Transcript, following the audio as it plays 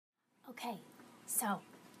Okay, so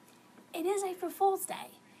it is April Fool's Day,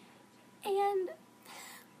 and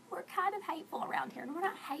we're kind of hateful around here. And we're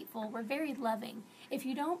not hateful, we're very loving. If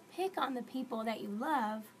you don't pick on the people that you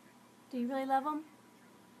love, do you really love them?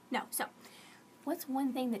 No. So, what's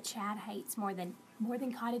one thing that Chad hates more than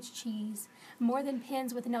cottage cheese, more than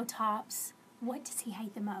pins with no tops? What does he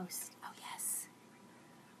hate the most? Oh, yes.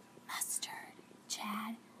 Mustard.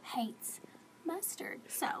 Chad hates mustard.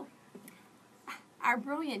 So, our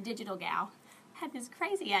brilliant digital gal had this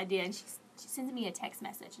crazy idea, and she sends me a text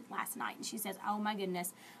message last night, and she says, oh my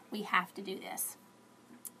goodness, we have to do this.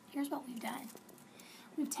 Here's what we've done.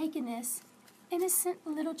 We've taken this innocent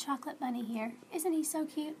little chocolate bunny here. Isn't he so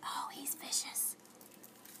cute? Oh, he's vicious.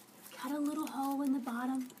 Cut a little hole in the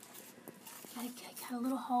bottom. Cut a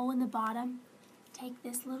little hole in the bottom. Take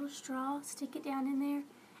this little straw, stick it down in there,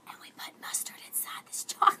 and we put mustard inside this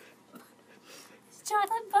chocolate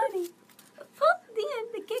bunny. Then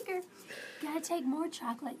the kicker, you gotta take more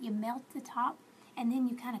chocolate, you melt the top, and then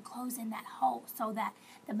you kind of close in that hole so that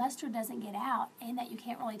the mustard doesn't get out and that you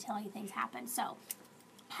can't really tell anything's happened. So,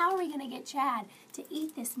 how are we gonna get Chad to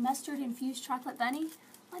eat this mustard-infused chocolate bunny?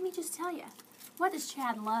 Let me just tell you, what does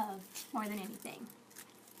Chad love more than anything?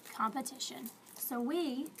 Competition. So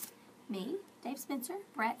me, Dave Spencer,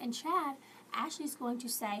 Brett, and Chad, Ashley's going to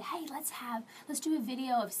say, hey, let's do a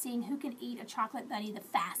video of seeing who can eat a chocolate bunny the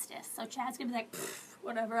fastest. So Chad's going to be like,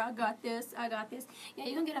 whatever, I got this. Yeah,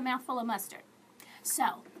 you're going to get a mouthful of mustard. So,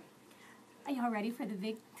 are y'all ready for the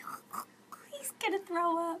big... He's going to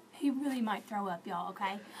throw up. He really might throw up, y'all,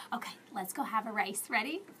 okay? Okay, let's go have a race.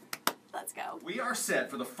 Ready? Let's go. We are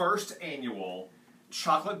set for the first annual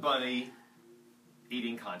chocolate bunny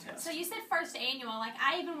eating contest. So you said first annual. Like,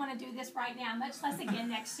 I even want to do this right now, much less again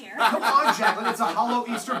next year. Come on, Jaclyn. It's a hollow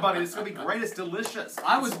Easter bunny. It's going to be great. It's delicious.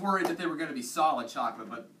 I was worried that they were going to be solid chocolate,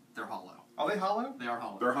 but they're hollow. Are they hollow? They are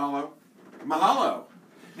hollow. They're hollow? Mahalo.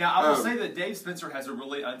 Now, I will say that Dave Spencer has a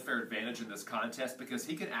really unfair advantage in this contest because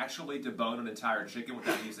he can actually debone an entire chicken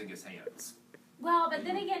without using his hands. Well, but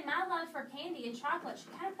then again, my love for candy and chocolate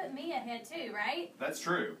should kind of put me ahead too, right? That's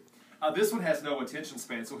true. This one has no attention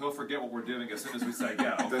span, so he'll forget what we're doing as soon as we say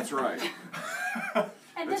go. That's right.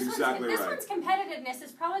 And That's exactly this right. one's competitiveness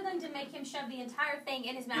is probably going to make him shove the entire thing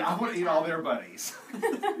in his mouth. Yeah, I want to eat all their bunnies.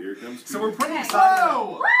 Here comes So we're pretty Okay. excited.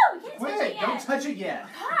 Whoa! You can't touch it Wait, yet. don't touch it yet.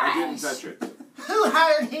 I didn't touch it. Who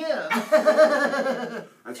hired him?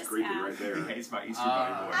 That's This creepy guy. right there. He hates my Easter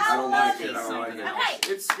bunny voice. I don't like love it. I don't like it. Okay.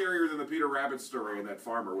 It's scarier than the Peter Rabbit story and that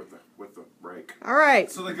farmer with the rake. All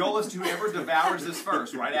right. So the goal is to whoever devours this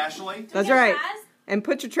first, right, Ashley? That's Okay, right. guys? And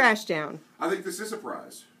put your trash down. I think this is a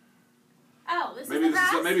prize. Oh, this Maybe is the this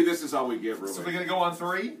prize? is maybe this is all we get, really. So we're going to go on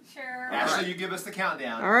 3? Sure. Ashley, you give us the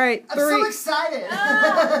countdown. All right. I'm so 3. excited.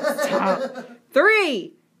 Oh.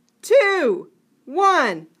 3, 2,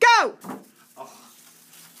 1, go!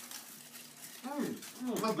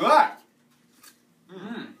 So good.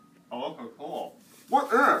 Oh, okay, cool. What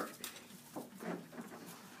is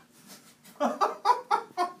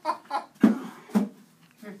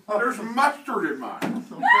There's mustard in mine.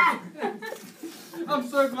 I'm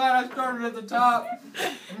so glad I started at the top.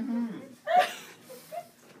 Spencer,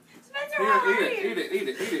 how are you?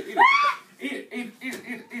 Eat it.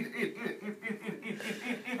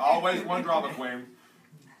 Always one drama queen.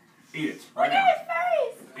 Eat it. Look Right now. at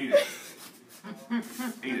his face.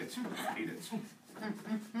 Eat it. Eat it.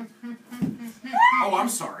 Oh, I'm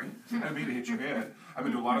sorry. I didn't mean to hit your head. I've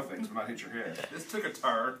been doing a lot of things, but not hit your head. This took a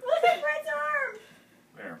turn. Look at Brett's arm.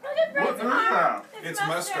 There. Look at Brett's What is arm. that? It's It's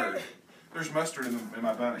mustard. There's mustard in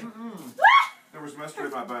my bunny. There was mustard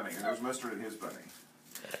in my bunny, and there was mustard in his bunny.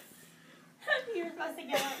 You were supposed to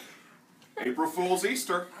get it. April Fool's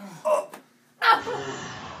Easter.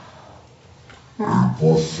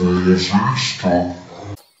 April Fool's Easter.